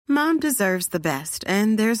Mom deserves the best,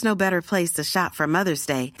 and there's no better place to shop for Mother's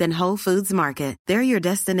Day than Whole Foods Market. They're your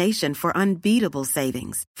destination for unbeatable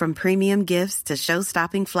savings, from premium gifts to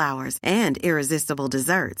show-stopping flowers and irresistible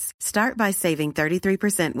desserts. Start by saving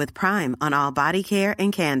 33% with Prime on all body care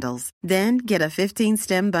and candles. Then get a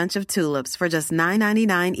 15-stem bunch of tulips for just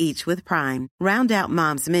 $9.99 each with Prime. Round out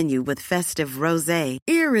Mom's menu with festive rosé,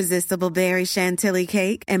 irresistible berry chantilly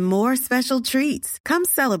cake, and more special treats. Come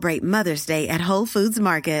celebrate Mother's Day at Whole Foods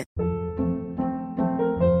Market.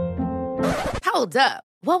 Hold up.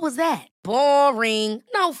 What was that? Boring.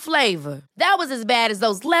 No flavor. That was as bad as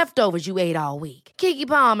those leftovers you ate all week. Keke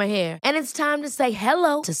Palmer here, and it's time to say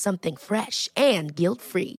hello to something fresh and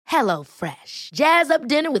guilt-free. Hello Fresh. Jazz up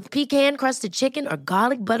dinner with pecan-crusted chicken or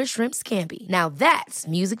garlic butter shrimp scampi. Now that's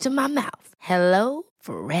music to my mouth. Hello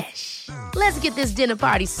Fresh. Let's get this dinner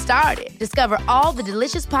party started. Discover all the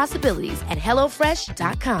delicious possibilities at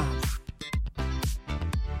hellofresh.com.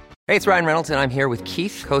 Hey, it's Ryan Reynolds, and I'm here with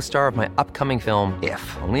Keith, co-star of my upcoming film, If,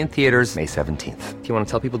 only in theaters May 17th. Do you want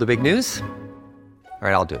to tell people the big news? All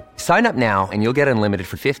right, I'll do it. Sign up now and you'll get unlimited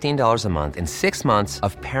for $15 a month and 6 months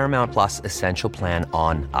of Paramount Plus Essential Plan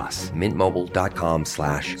on us.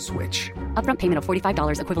 MintMobile.com/switch. Upfront payment of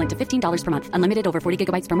 $45 equivalent to $15 per month. Unlimited over 40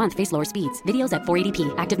 gigabytes per month. Face lower speeds. Videos at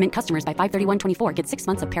 480p. Active Mint customers by 531.24 get 6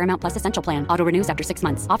 months of Paramount Plus Essential Plan. Auto renews after 6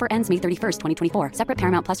 months. Offer ends May 31st, 2024. Separate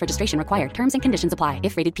Paramount Plus registration required. Terms and conditions apply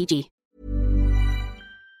if rated PG.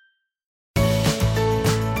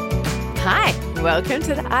 Hi, welcome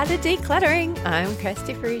to the Art of Decluttering. I'm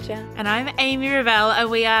Kirsty Farrugia. And I'm Amy Revell,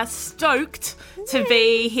 and we are stoked to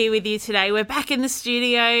be here with you today. We're back in the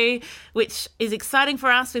studio, which is exciting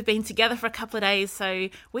for us. We've been together for a couple of days, so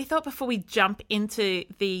we thought before we jump into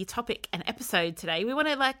the topic and episode today, we want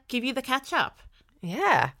to give you the catch up.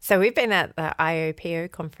 Yeah, so we've been at the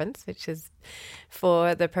IOPO conference, which is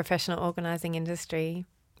for the professional organising industry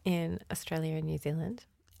in Australia and New Zealand.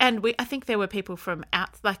 And I think there were people from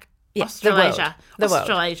Yes, Australasia. The world.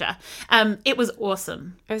 Australasia. It was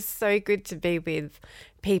awesome. It was so good to be with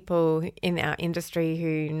people in our industry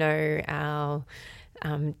who know our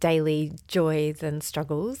daily joys and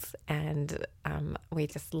struggles, and we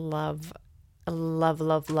just love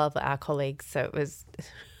our colleagues. So it was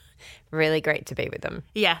really great to be with them.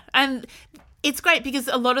 Yeah, and it's great because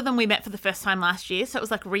a lot of them we met for the first time last year, so it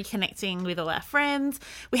was like reconnecting with all our friends.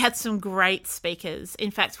 We had some great speakers.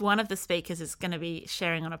 In fact, one of the speakers is going to be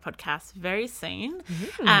sharing on a podcast very soon.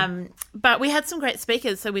 But we had some great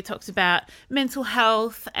speakers. So we talked about mental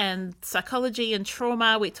health and psychology and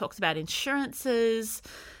trauma. We talked about insurances.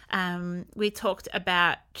 We talked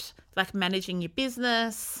about managing your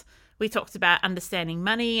business. We talked about understanding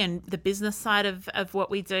money and the business side of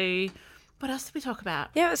what we do. What else did we talk about?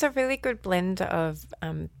 Yeah, it was a really good blend of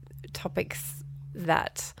topics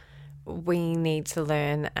that we need to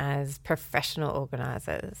learn as professional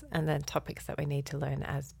organisers, and then topics that we need to learn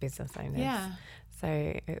as business owners. Yeah. So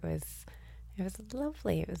it was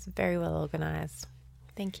lovely. It was very well organised.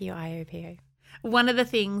 Thank you, IOPO. One of the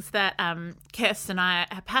things that Kirsten and I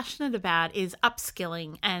are passionate about is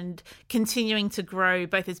upskilling and continuing to grow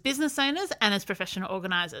both as business owners and as professional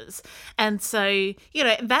organisers. And so,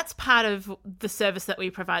 that's part of the service that we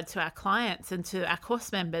provide to our clients and to our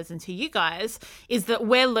course members and to you guys, is that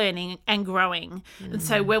we're learning and growing. And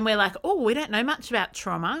so when we're like, oh, we don't know much about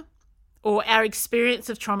trauma, or our experience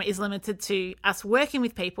of trauma is limited to us working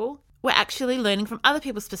with people, we're actually learning from other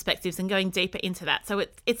people's perspectives and going deeper into that. So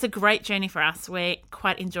it's a great journey for us. We're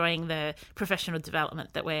quite enjoying the professional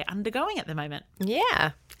development that we're undergoing at the moment.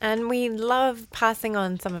 Yeah, and we love passing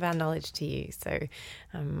on some of our knowledge to you. So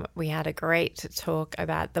we had a great talk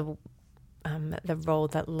about the role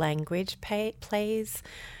that language plays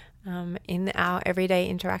in our everyday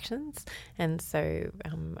interactions. And so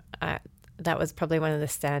that was probably one of the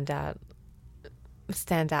standout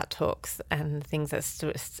talks and things that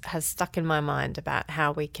has stuck in my mind about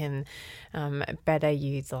how we can better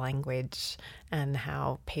use language and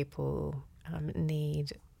how people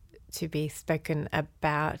need to be spoken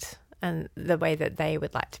about and the way that they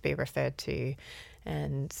would like to be referred to.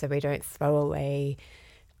 And so we don't throw away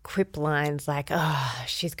quip lines like, oh,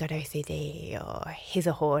 she's got OCD or he's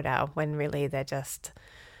a hoarder, when really they're just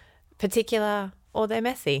particular or they're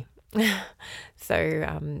messy. So,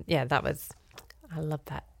 I love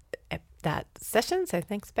that session, so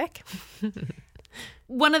thanks, Beck.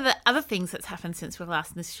 One of the other things that's happened since we were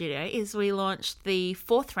last in the studio is we launched the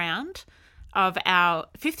fourth round of our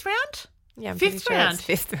fifth round? Yeah, fifth round.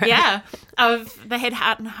 Yeah, of the Head,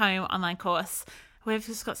 Heart and Home online course. We've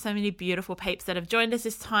just got so many beautiful peeps that have joined us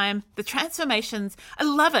this time. The transformations, I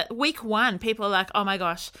love it. Week one, people are like, oh my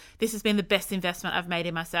gosh, this has been the best investment I've made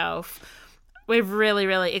in myself. We're really,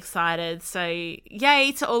 really excited. So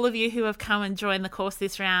yay to all of you who have come and joined the course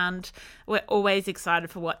this round. We're always excited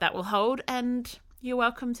for what that will hold, and you're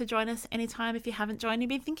welcome to join us anytime if you haven't joined and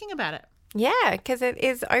been thinking about it. Yeah, because it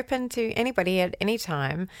is open to anybody at any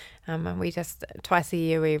time. And we just, twice a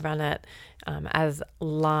year, we run it as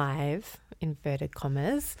live, inverted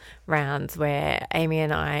commas, rounds where Amy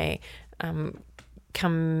and I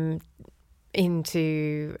come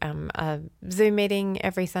into a Zoom meeting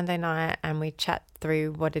every Sunday night, and we chat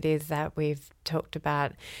through what it is that we've talked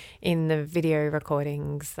about in the video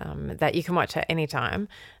recordings that you can watch at any time.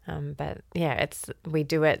 But yeah, we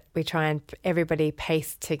try and everybody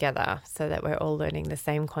pace together so that we're all learning the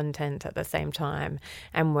same content at the same time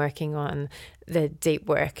and working on the deep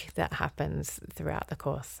work that happens throughout the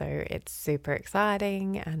course. So it's super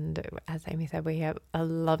exciting, and as Amy said, we are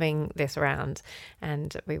loving this round,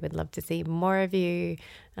 and we would love to see more of you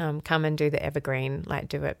come and do the evergreen,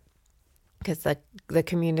 do it, because the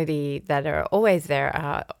community that are always there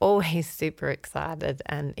are always super excited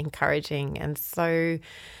and encouraging and so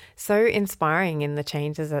inspiring in the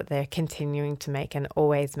changes that they're continuing to make and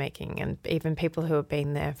always making. And even people who have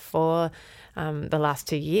been there for the last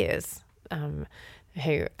 2 years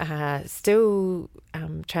who are still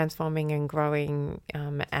transforming and growing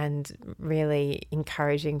and really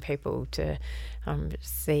encouraging people to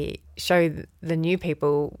show the new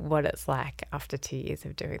people what it's like after 2 years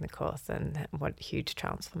of doing the course and what huge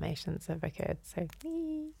transformations have occurred. So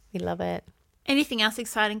we love it. Anything else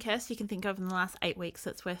exciting, Kirst, you can think of in the last 8 weeks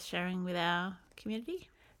that's worth sharing with our community?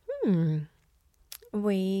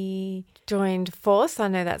 We joined Force. I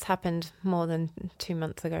know that's happened more than 2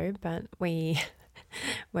 months ago, but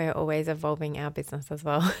we're always evolving our business as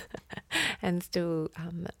well and still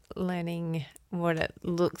learning what it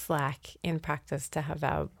looks like in practice to have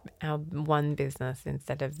our one business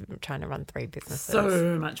instead of trying to run 3 businesses.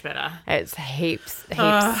 So much better. It's heaps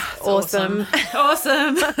awesome.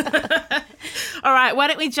 Awesome. All right, why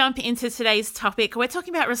don't we jump into today's topic? We're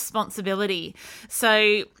talking about responsibility.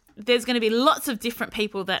 So there's going to be lots of different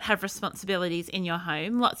people that have responsibilities in your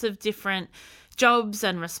home, lots of different jobs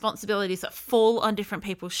and responsibilities that fall on different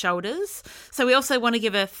people's shoulders. So we also want to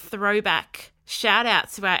give a throwback shout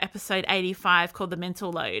out to our episode 85 called The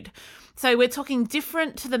Mental Load. So we're talking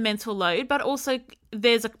different to the mental load, but also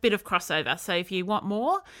there's a bit of crossover. So if you want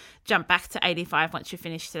more, jump back to 85 once you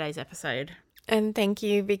finish today's episode. And thank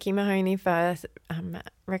you, Vicky Mahoney, for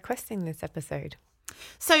requesting this episode.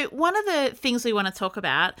 So one of the things we want to talk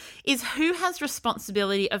about is who has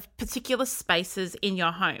responsibility of particular spaces in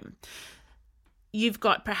your home. You've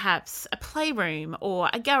got perhaps a playroom or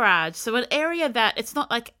a garage, so an area that it's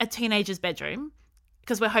not like a teenager's bedroom,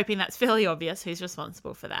 because we're hoping that's fairly obvious who's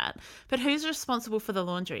responsible for that. But who's responsible for the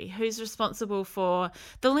laundry? Who's responsible for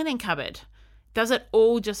the linen cupboard? Does it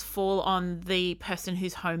all just fall on the person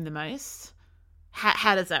who's home the most?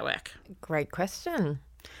 How does that work? Great question.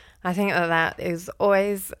 I think that is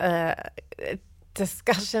always a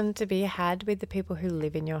discussion to be had with the people who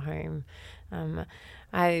live in your home.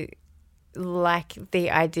 I like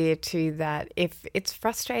the idea too that if it's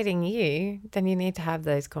frustrating you, then you need to have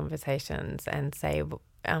those conversations and say,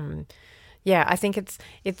 I think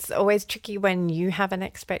it's always tricky when you have an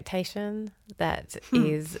expectation that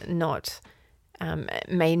is not,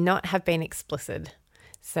 may not have been explicit.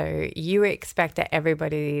 So you expect that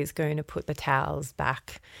everybody is going to put the towels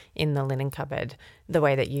back in the linen cupboard the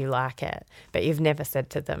way that you like it, but you've never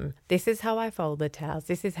said to them, this is how I fold the towels,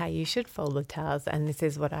 this is how you should fold the towels, and this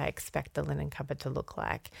is what I expect the linen cupboard to look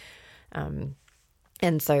like.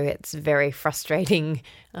 And so it's very frustrating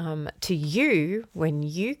to you when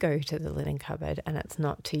you go to the linen cupboard and it's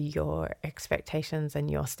not to your expectations and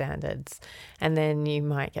your standards. And then you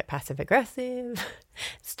might get passive aggressive,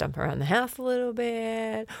 stomp around the house a little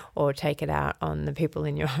bit, or take it out on the people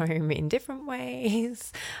in your home in different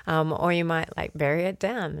ways. Or you might bury it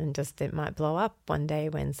down and it might blow up one day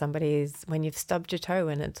when you've stubbed your toe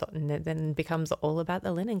and it then becomes all about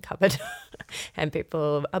the linen cupboard. And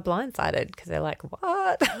people are blindsided because they're like,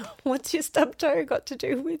 what? What's your stub toe got to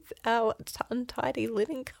do with our untidy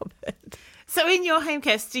linen cupboard? So in your home,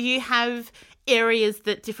 Kirst, do you have areas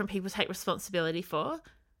that different people take responsibility for?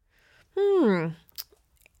 No,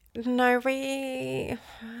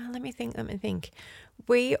 let me think.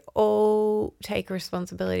 We all take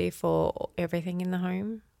responsibility for everything in the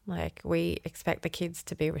home. We expect the kids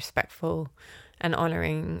to be respectful and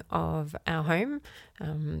honouring of our home.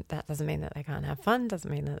 That doesn't mean that they can't have fun,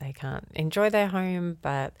 doesn't mean that they can't enjoy their home,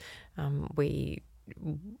 but we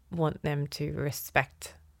want them to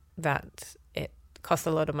respect that it costs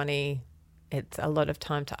a lot of money. It's a lot of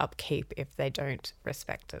time to upkeep if they don't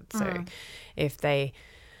respect it. So if they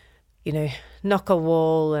knock a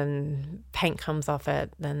wall and paint comes off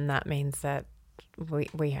it, then that means that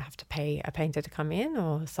we have to pay a painter to come in,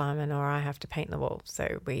 or Simon or I have to paint the wall.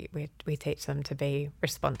 So we teach them to be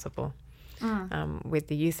responsible with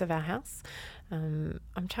the use of our house.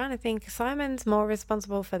 I'm trying to think. Simon's more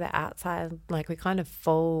responsible for the outside. Like, we kind of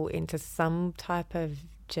fall into some type of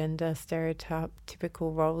gender stereotype,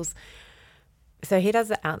 typical roles. So he does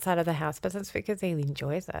the outside of the house, but that's because he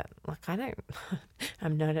enjoys it. Like, I don't.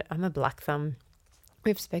 I'm a black thumb.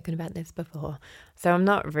 We've spoken about this before. So I'm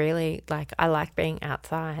not really, like, I like being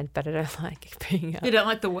outside, but I don't like being outside. You don't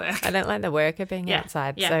like the work. I don't like the work of being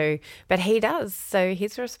outside. Yeah. So, but he does. So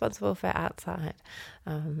he's responsible for outside.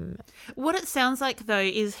 What it sounds like, though,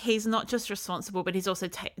 is he's not just responsible, but he's also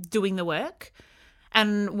doing the work.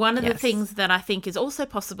 And one of the things that I think is also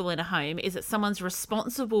possible in a home is that someone's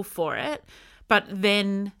responsible for it, but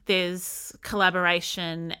then there's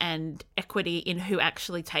collaboration and equity in who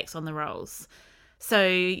actually takes on the roles. So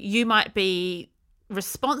you might be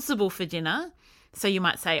responsible for dinner. So you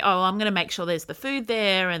might say, oh, I'm going to make sure there's the food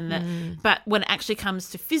there. But when it actually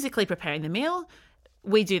comes to physically preparing the meal,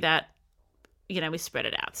 we do that, we spread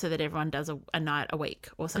it out so that everyone does a night a week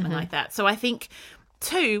or something like that. So I think,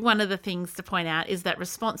 too, one of the things to point out is that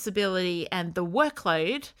responsibility and the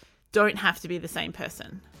workload don't have to be the same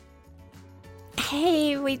person.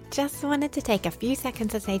 Hey, we just wanted to take a few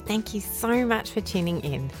seconds to say thank you so much for tuning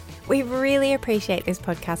in. We really appreciate this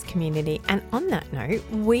podcast community, and on that note,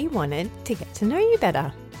 we wanted to get to know you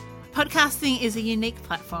better. Podcasting is a unique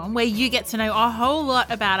platform where you get to know a whole lot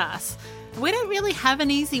about us. We don't really have an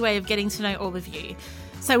easy way of getting to know all of you.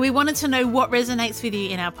 So we wanted to know what resonates with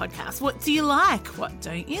you in our podcast. What do you like? What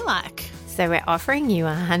don't you like? So we're offering you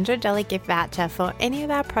a $100 gift voucher for any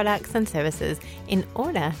of our products and services in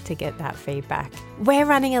order to get that feedback. We're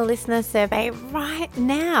running a listener survey right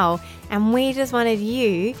now, and we just wanted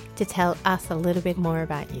you to tell us a little bit more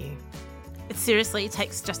about you. It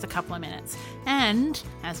takes just a couple of minutes. And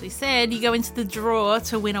as we said, you go into the draw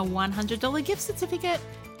to win a $100 gift certificate.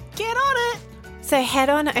 Get on it! So head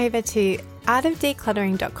on over to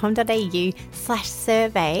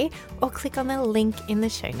artofdecluttering.com.au/survey or click on the link in the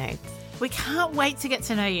show notes. We can't wait to get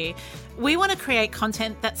to know you. We want to create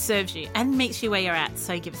content that serves you and meets you where you're at.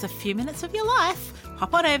 So give us a few minutes of your life,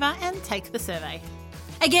 hop on over and take the survey.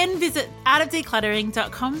 Again, visit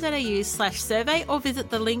artofdecluttering.com.au/survey or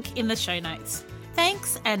visit the link in the show notes.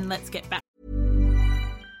 Thanks, and let's get back.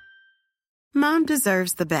 Mom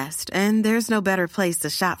deserves the best, and there's no better place to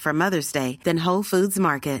shop for Mother's Day than Whole Foods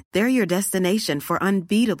Market. They're your destination for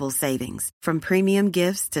unbeatable savings, from premium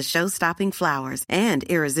gifts to show-stopping flowers and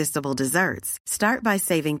irresistible desserts. Start by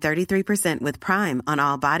saving 33% with Prime on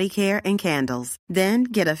all body care and candles. Then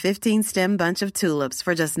get a 15-stem bunch of tulips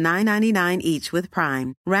for just $9.99 each with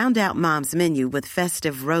Prime. Round out Mom's menu with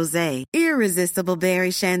festive rosé, irresistible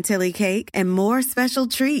berry chantilly cake, and more special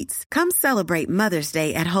treats. Come celebrate Mother's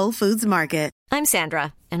Day at Whole Foods Market. I'm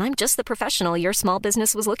Sandra, and I'm just the professional your small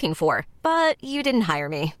business was looking for. But you didn't hire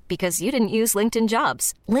me because you didn't use LinkedIn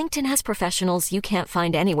Jobs. LinkedIn has professionals you can't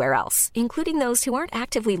find anywhere else, including those who aren't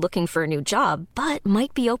actively looking for a new job, but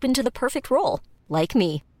might be open to the perfect role, like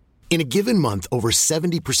me. In a given month, over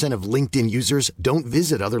 70% of LinkedIn users don't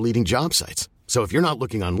visit other leading job sites. So if you're not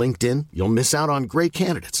looking on LinkedIn, you'll miss out on great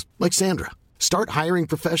candidates like Sandra. Start hiring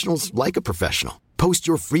professionals like a professional. Post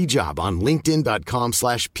your free job on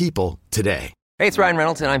linkedin.com/people today. Hey, it's Ryan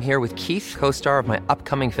Reynolds, and I'm here with Keith, co-star of my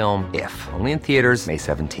upcoming film, If, only in theaters May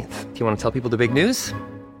 17th. Do you want to tell people the big news?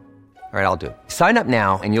 All right, I'll do it. Sign up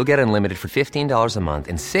now and you'll get unlimited for $15 a month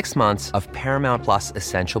and 6 months of Paramount Plus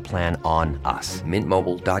Essential Plan on us.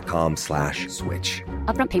 MintMobile.com/switch.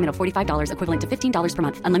 Upfront payment of $45 equivalent to $15 per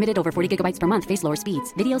month. Unlimited over 40 gigabytes per month. Face lower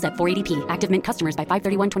speeds. Videos at 480p. Active Mint customers by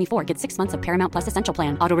 531.24 get 6 months of Paramount Plus Essential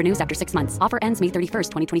Plan. Auto renews after 6 months. Offer ends May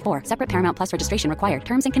 31st, 2024. Separate Paramount Plus registration required.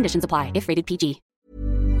 Terms and conditions apply if rated PG.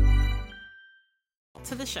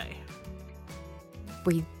 To the show.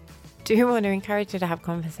 We do want to encourage you to have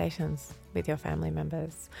conversations with your family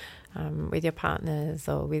members, with your partners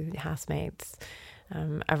or with housemates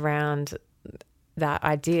around that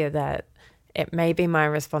idea that it may be my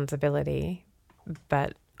responsibility,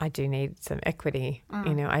 but I do need some equity.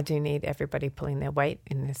 I do need everybody pulling their weight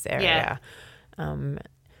in this area.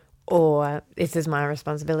 Or this is my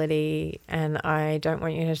responsibility and I don't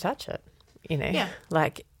want you to touch it.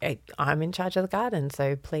 Like I'm in charge of the garden,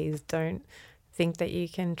 so please don't think that you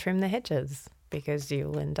can trim the hedges because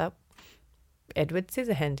you'll end up Edward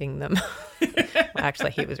Scissorhanding them. Well,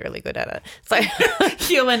 actually, he was really good at it. So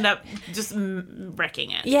you'll end up just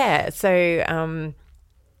wrecking it. Yeah. So,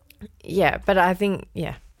 but I think,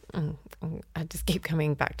 I just keep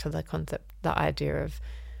coming back to the concept, the idea of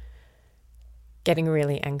getting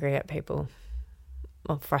really angry at people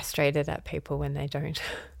or frustrated at people when they don't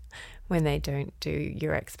do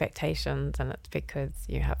your expectations, and it's because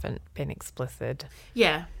you haven't been explicit.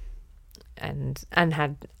 Yeah. And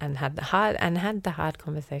had the hard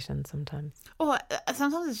conversation sometimes. Or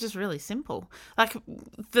sometimes it's just really simple. Like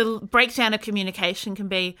the breakdown of communication can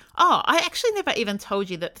be, oh, I actually never even told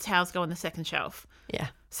you that the towels go on the second shelf. Yeah.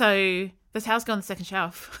 So the towels go on the second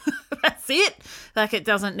shelf. That's it. Like it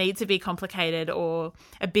doesn't need to be complicated or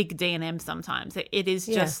a big D&M sometimes. It is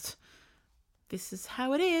just, this is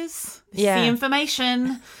how it is. This is the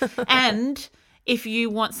information. And if you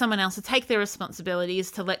want someone else to take their responsibilities,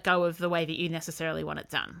 to let go of the way that you necessarily want it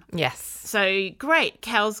done. Yes. So great,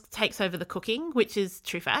 Cals takes over the cooking, which is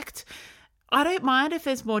true fact. I don't mind if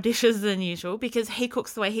there's more dishes than usual because he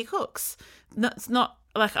cooks the way he cooks. It's not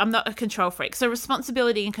like I'm not a control freak. So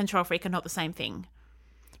responsibility and control freak are not the same thing.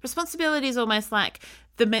 Responsibility is almost like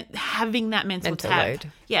having that mental tab.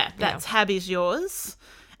 Load. Yeah, that tab is yours,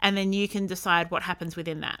 and then you can decide what happens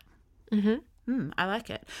within that. Mm-hmm. I like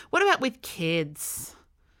it. What about with kids?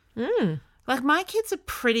 Like my kids are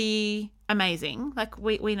pretty amazing. Like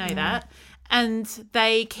we know that. And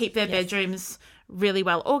they keep their bedrooms really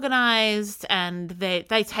well organised, and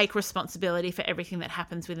they take responsibility for everything that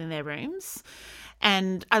happens within their rooms.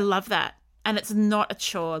 And I love that. And it's not a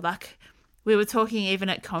chore. Like we were talking even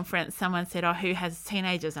at conference, someone said, oh, who has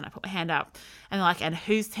teenagers? And I put my hand up. And like, and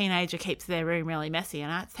whose teenager keeps their room really messy?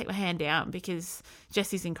 And I had to take my hand down because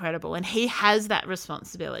Jesse's incredible. And he has that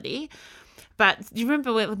responsibility. But do you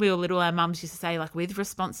remember when we were little, our mums used to say, like, with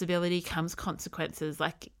responsibility comes consequences.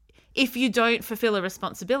 Like, if you don't fulfill a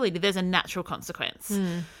responsibility, there's a natural consequence.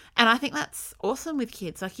 And I think that's awesome with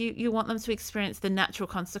kids. Like, you want them to experience the natural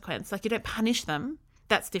consequence. Like, you don't punish them.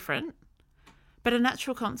 That's different. But a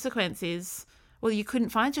natural consequence is, well, you couldn't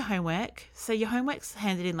find your homework, so your homework's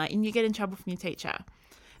handed in late and you get in trouble from your teacher.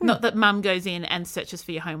 Not that mum goes in and searches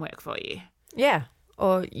for your homework for you. Yeah.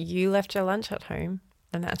 Or you left your lunch at home.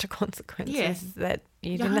 The natural consequence is that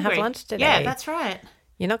you didn't have lunch today. Yeah, that's right.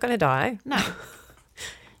 You're not going to die. No.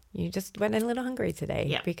 You just went a little hungry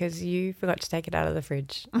today because you forgot to take it out of the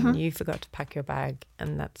fridge and you forgot to pack your bag,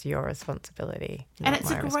 and that's your responsibility. And it's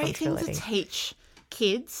a great thing to teach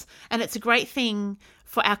kids, and it's a great thing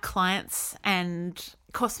for our clients and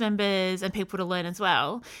course members and people to learn as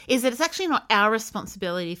well, is that it's actually not our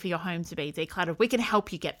responsibility for your home to be decluttered. We can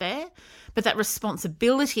help you get there, but that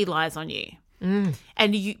responsibility lies on you. And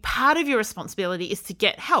part of your responsibility is to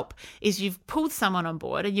get help, is you've pulled someone on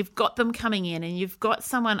board and you've got them coming in and you've got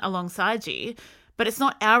someone alongside you, but it's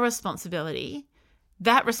not our responsibility.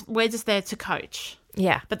 We're just there to coach.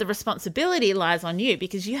 Yeah. But the responsibility lies on you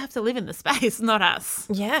because you have to live in the space, not us.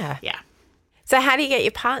 Yeah. Yeah. So how do you get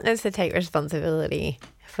your partners to take responsibility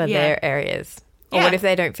for their areas? Or what if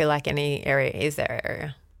they don't feel like any area is their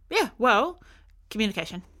area? Yeah, well,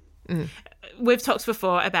 communication. We've talked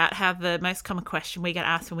before about how the most common question we get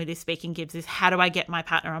asked when we do speaking gigs is, how do I get my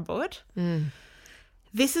partner on board?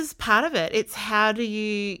 This is part of it. It's how do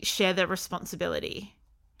you share the responsibility?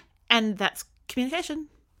 And that's communication.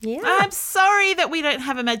 Yeah. I'm sorry that we don't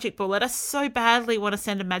have a magic bullet. I so badly want to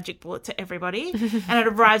send a magic bullet to everybody and it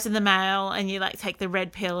arrives in the mail and you like take the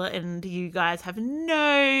red pill and you guys have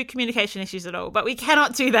no communication issues at all. But we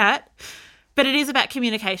cannot do that. But it is about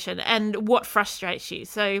communication and what frustrates you.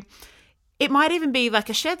 So it might even be like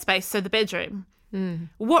a shared space, so the bedroom.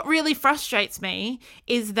 What really frustrates me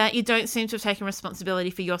is that you don't seem to have taken responsibility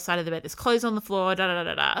for your side of the bed. There's clothes on the floor,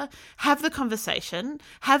 da-da-da-da-da. Have the conversation,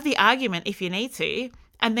 have the argument if you need to,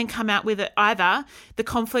 and then come out with it. Either the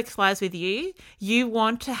conflict lies with you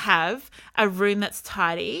want to have a room that's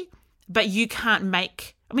tidy, but you can't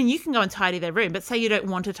you can go and tidy their room, but say you don't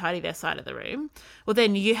want to tidy their side of the room. Well,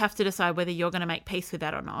 then you have to decide whether you're going to make peace with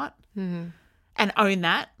that or not and own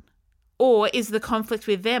that. Or is the conflict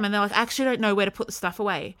with them and they're like, I actually don't know where to put the stuff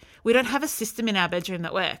away. We don't have a system in our bedroom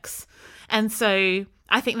that works. And so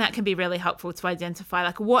I think that can be really helpful to identify,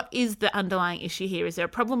 like, what is the underlying issue here? Is there a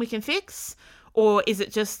problem we can fix? Or is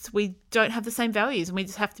it just we don't have the same values and we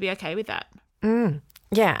just have to be okay with that?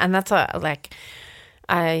 Yeah, and that's what,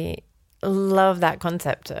 I love that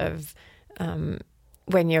concept of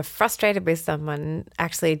when you're frustrated with someone,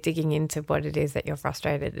 actually digging into what it is that you're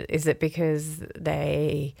frustrated. Is it because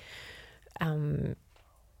they,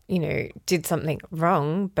 did something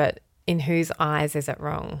wrong, but in whose eyes is it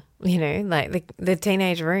wrong? Like the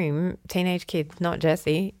teenage kid, not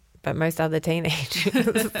Jesse, but most other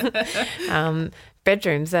teenagers,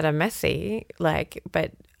 bedrooms that are messy,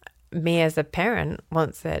 but me as a parent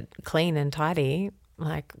wants it clean and tidy,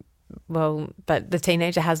 but the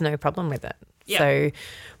teenager has no problem with it. Yeah.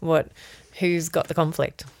 So who's got the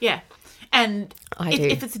conflict? Yeah. And I do.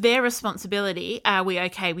 if it's their responsibility, are we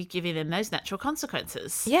okay with giving them those natural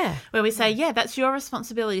consequences? Yeah. Where we say, yeah, that's your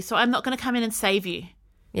responsibility. So I'm not going to come in and save you.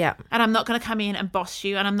 Yeah. And I'm not going to come in and boss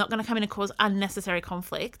you. And I'm not going to come in and cause unnecessary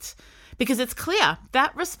conflict, because it's clear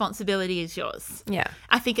that responsibility is yours. Yeah.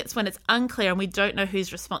 I think it's when it's unclear and we don't know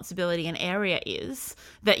whose responsibility an area is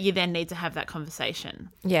that you then need to have that conversation.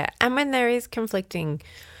 Yeah. And when there is conflicting,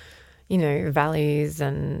 values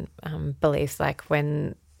and beliefs, like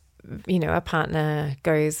when, a partner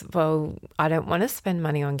goes, well, I don't want to spend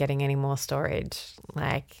money on getting any more storage.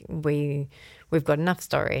 Like we've got enough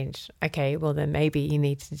storage. Okay, well then maybe you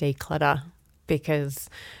need to declutter because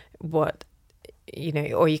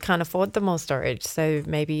or you can't afford the more storage. So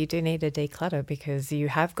maybe you do need to declutter because you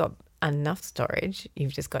have got enough storage.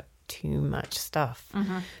 You've just got too much stuff.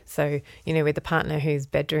 Mm-hmm. So, with the partner whose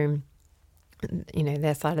bedroom,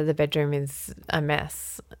 their side of the bedroom is a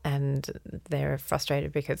mess and they're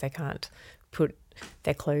frustrated because they can't put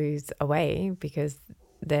their clothes away because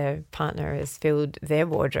their partner has filled their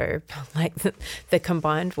wardrobe, like the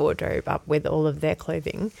combined wardrobe, up with all of their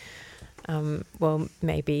clothing. Well,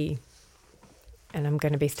 maybe, and I'm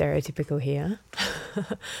going to be stereotypical here,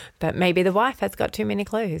 but maybe the wife has got too many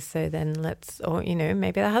clothes. So then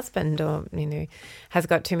maybe the husband has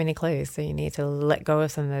got too many clothes. So you need to let go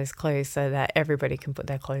of some of those clothes so that everybody can put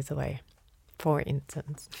their clothes away, for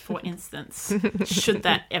instance. Should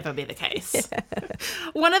that ever be the case. Yeah.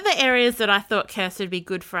 One of the areas that I thought, Kirsten, would be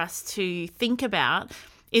good for us to think about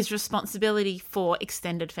is responsibility for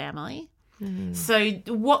extended family. So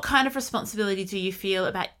what kind of responsibility do you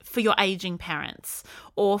feel for your aging parents,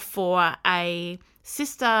 or for a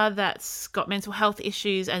sister that's got mental health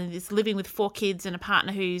issues and is living with 4 kids and a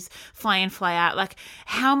partner who's fly in, fly out? Like,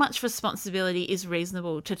 how much responsibility is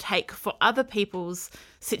reasonable to take for other people's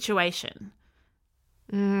situation?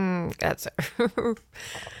 That's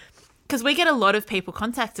because we get a lot of people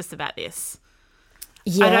contact us about this.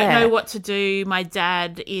 Yeah. I don't know what to do. My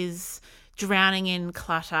dad is drowning in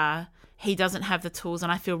clutter. He doesn't have the tools,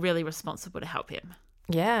 and I feel really responsible to help him.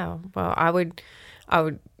 Yeah, well, I would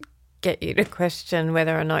get you to question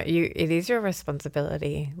whether or not it is your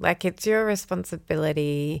responsibility. Like, it's your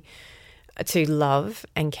responsibility to love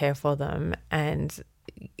and care for them, and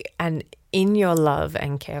in your love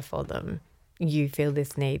and care for them, you feel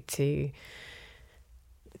this need to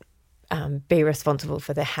be responsible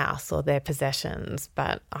for their house or their possessions.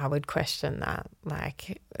 But I would question that.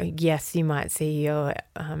 Like, yes, you might see your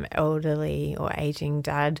elderly or aging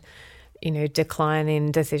dad, decline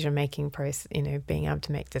in decision-making process, being able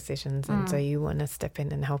to make decisions. And so you want to step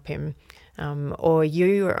in and help him. Or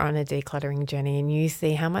you are on a decluttering journey and you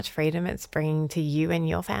see how much freedom it's bringing to you and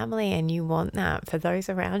your family, and you want that for those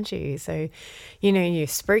around you. So, you're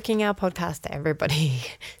spruiking our podcast to everybody.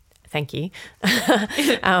 Thank you.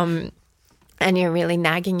 And you're really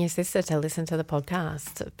nagging your sister to listen to the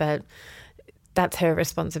podcast, but that's her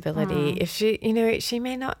responsibility. If she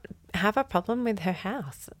may not have a problem with her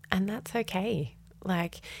house, and that's okay.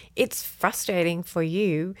 Like, it's frustrating for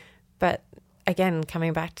you, but again,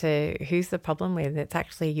 coming back to who's the problem with, it's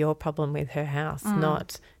actually your problem with her house,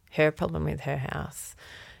 not her problem with her house.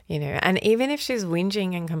 And even if she's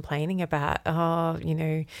whinging and complaining about,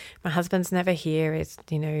 my husband's never here, it's,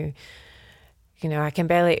 I can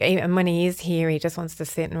barely, even when he is here, he just wants to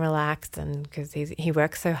sit and relax, and because he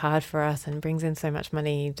works so hard for us and brings in so much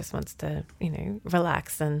money, he just wants to,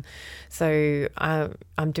 relax. And so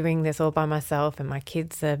I'm doing this all by myself, and my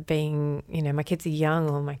kids are my kids are young,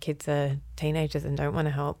 or my kids are teenagers and don't want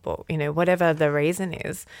to help, or, whatever the reason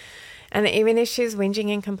is. And even if she's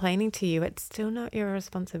whinging and complaining to you, it's still not your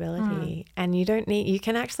responsibility. And you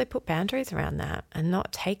can actually put boundaries around that and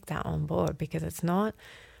not take that on board, because it's not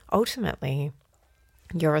ultimately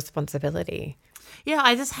your responsibility. Yeah,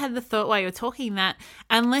 I just had the thought while you were talking that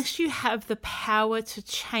unless you have the power to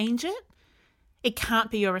change it, it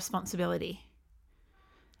can't be your responsibility.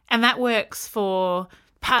 And that works for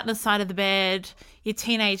partner's side of the bed, your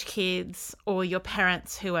teenage kids, or your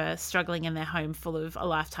parents who are struggling in their home full of a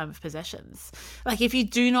lifetime of possessions. Like, if you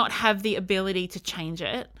do not have the ability to change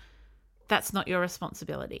it, that's not your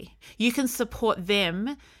responsibility. You can support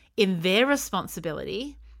them in their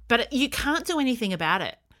responsibility, but you can't do anything about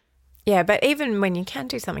it. Yeah, but even when you can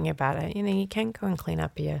do something about it, you can go and clean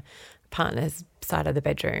up your partner's side of the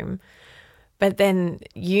bedroom. But then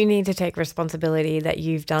you need to take responsibility that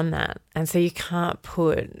you've done that. And so you can't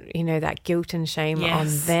put, that guilt and shame on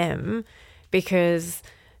them, because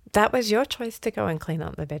that was your choice to go and clean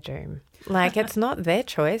up the bedroom. Like, it's not their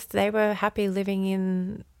choice. They were happy living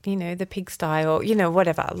in, the pigsty or,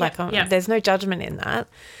 whatever. Like, there's no judgment in that.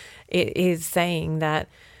 It is saying that,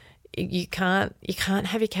 you can't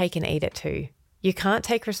have your cake and eat it too. You can't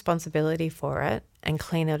take responsibility for it and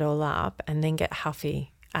clean it all up and then get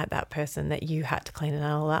huffy at that person that you had to clean it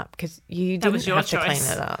all up because you didn't have to clean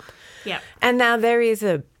it up. Yeah. And now there's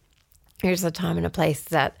a time and a place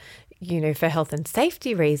that, for health and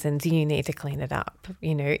safety reasons, you need to clean it up.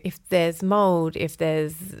 If there's mold, if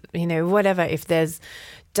there's, whatever, if there's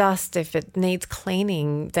dust, if it needs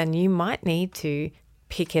cleaning, then you might need to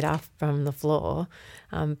pick it up from the floor.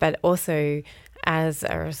 But also, as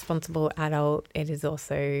a responsible adult, it is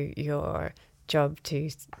also your job to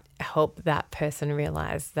help that person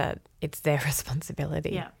realize that it's their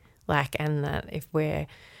responsibility. Yeah. And that if we're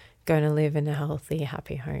going to live in a healthy,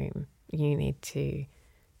 happy home, we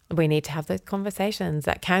need to have those conversations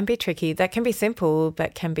that can be tricky, that can be simple,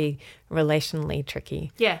 but can be relationally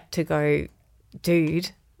tricky. Yeah. To go,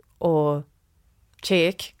 dude or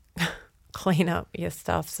chick, clean up your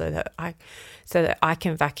stuff so that I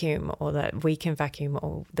can vacuum, or that we can vacuum,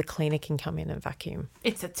 or the cleaner can come in and vacuum.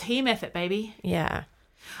 It's a team effort, baby. Yeah.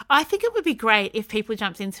 I think it would be great if people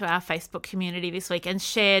jumped into our Facebook community this week and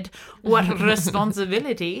shared what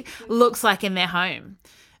responsibility looks like in their home.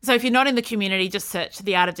 So if you're not in the community, just search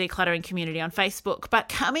the Art of Decluttering community on Facebook, but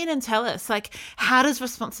come in and tell us, how does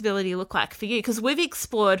responsibility look like for you? Because we've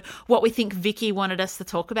explored what we think Vicky wanted us to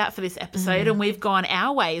talk about for this episode, and we've gone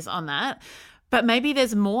our ways on that. But maybe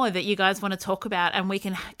there's more that you guys want to talk about, and we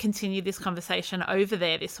can continue this conversation over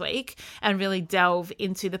there this week and really delve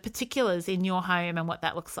into the particulars in your home and what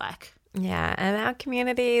that looks like. Yeah, and our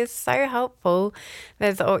community is so helpful.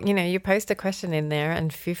 There's, you post a question in there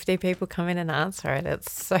and 50 people come in and answer it.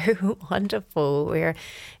 It's so wonderful. The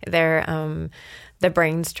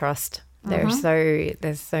brains trust.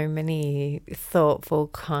 There's so many thoughtful,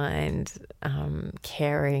 kind,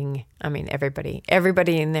 caring. I mean,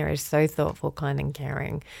 everybody in there is so thoughtful, kind, and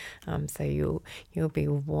caring. So you'll be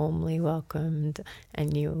warmly welcomed,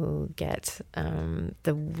 and you will get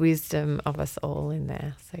the wisdom of us all in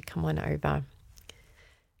there. So come on over.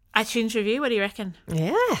 iTunes review, what do you reckon?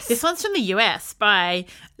 Yes. This one's from the US by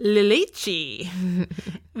Lilichi.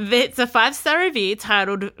 It's a 5-star review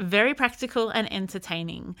titled Very Practical and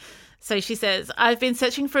Entertaining. So she says, I've been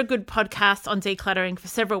searching for a good podcast on decluttering for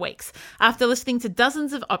several weeks. After listening to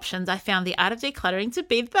dozens of options, I found the Art of Decluttering to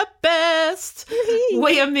be the best.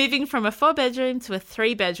 We are moving from a 4-bedroom to a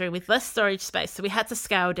 3-bedroom with less storage space, so we had to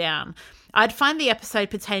scale down. I'd find the episode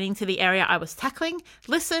pertaining to the area I was tackling,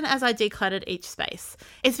 listen as I decluttered each space.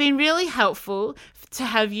 It's been really helpful to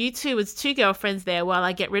have you two as 2 girlfriends there while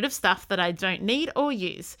I get rid of stuff that I don't need or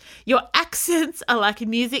use. Your accents are like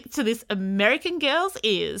music to this American girl's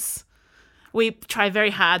ears. We try very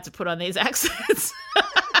hard to put on these accents.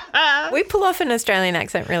 We pull off an Australian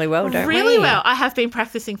accent really well, don't we? Really well. I have been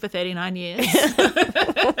practicing for 39 years.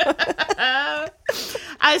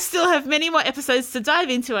 I still have many more episodes to dive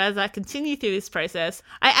into as I continue through this process.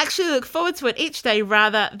 I actually look forward to it each day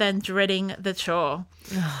rather than dreading the chore.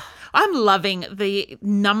 I'm loving the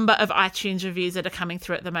number of iTunes reviews that are coming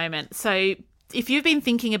through at the moment. So if you've been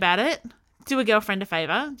thinking about it, do a girlfriend a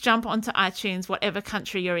favour, jump onto iTunes, whatever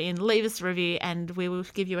country you're in, leave us a review and we will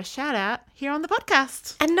give you a shout out here on the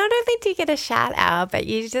podcast. And not only do you get a shout out, but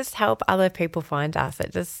you just help other people find us.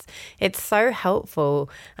 It's so helpful.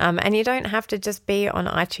 And you don't have to just be on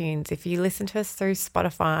iTunes. If you listen to us through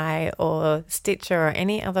Spotify or Stitcher or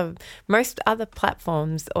most other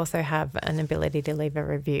platforms also have an ability to leave a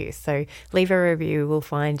review. So leave a review, we'll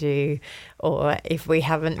find you. Or if we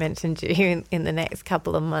haven't mentioned you in the next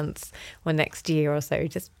couple of months or next year or so,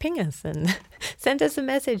 just ping us and send us a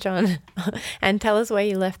message on and tell us where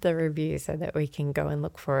you left the review so that we can go and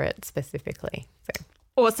look for it specifically. So.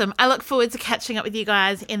 Awesome. I look forward to catching up with you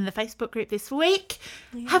guys in the Facebook group this week.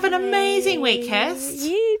 Yay. Have an amazing week, Kirst.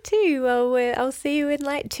 You too. Well, I'll see you in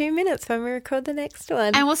 2 minutes when we record the next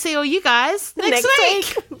one. And we'll see all you guys next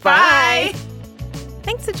week. Bye.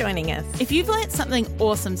 Thanks for joining us. If you've learnt something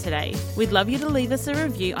awesome today, we'd love you to leave us a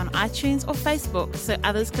review on iTunes or Facebook so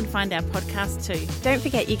others can find our podcast too. Don't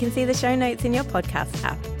forget you can see the show notes in your podcast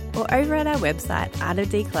app or over at our website,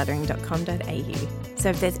 artofdecluttering.com.au. So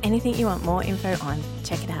if there's anything you want more info on,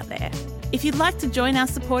 check it out there. If you'd like to join our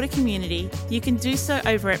supporter community, you can do so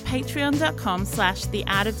over at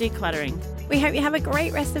patreon.com/theartofdecluttering. We hope you have a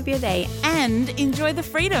great rest of your day and enjoy the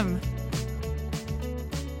freedom.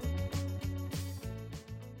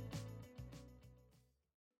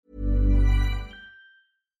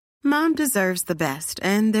 Mom deserves the best,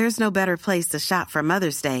 and there's no better place to shop for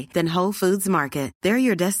Mother's Day than Whole Foods Market. They're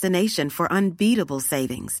your destination for unbeatable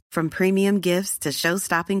savings, from premium gifts to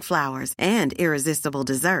show-stopping flowers and irresistible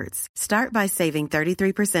desserts. Start by saving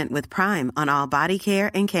 33% with Prime on all body care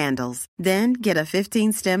and candles. Then get a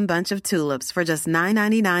 15-stem bunch of tulips for just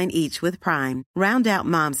 $9.99 each with Prime. Round out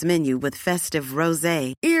Mom's menu with festive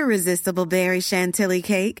rosé, irresistible berry chantilly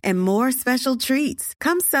cake, and more special treats.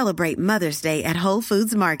 Come celebrate Mother's Day at Whole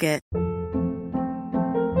Foods Market.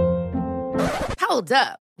 Hold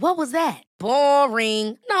up. What was that?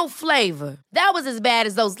 Boring. No flavor. That was as bad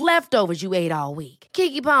as those leftovers you ate all week.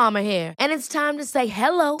 Keke Palmer here, and it's time to say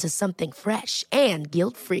hello to something fresh and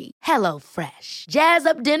guilt-free. Hello Fresh. Jazz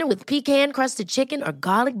up dinner with pecan-crusted chicken or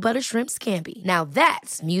garlic butter shrimp scampi. Now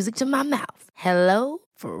that's music to my mouth. Hello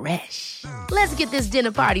Fresh. Let's get this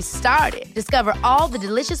dinner party started. Discover all the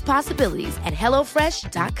delicious possibilities at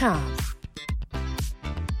HelloFresh.com.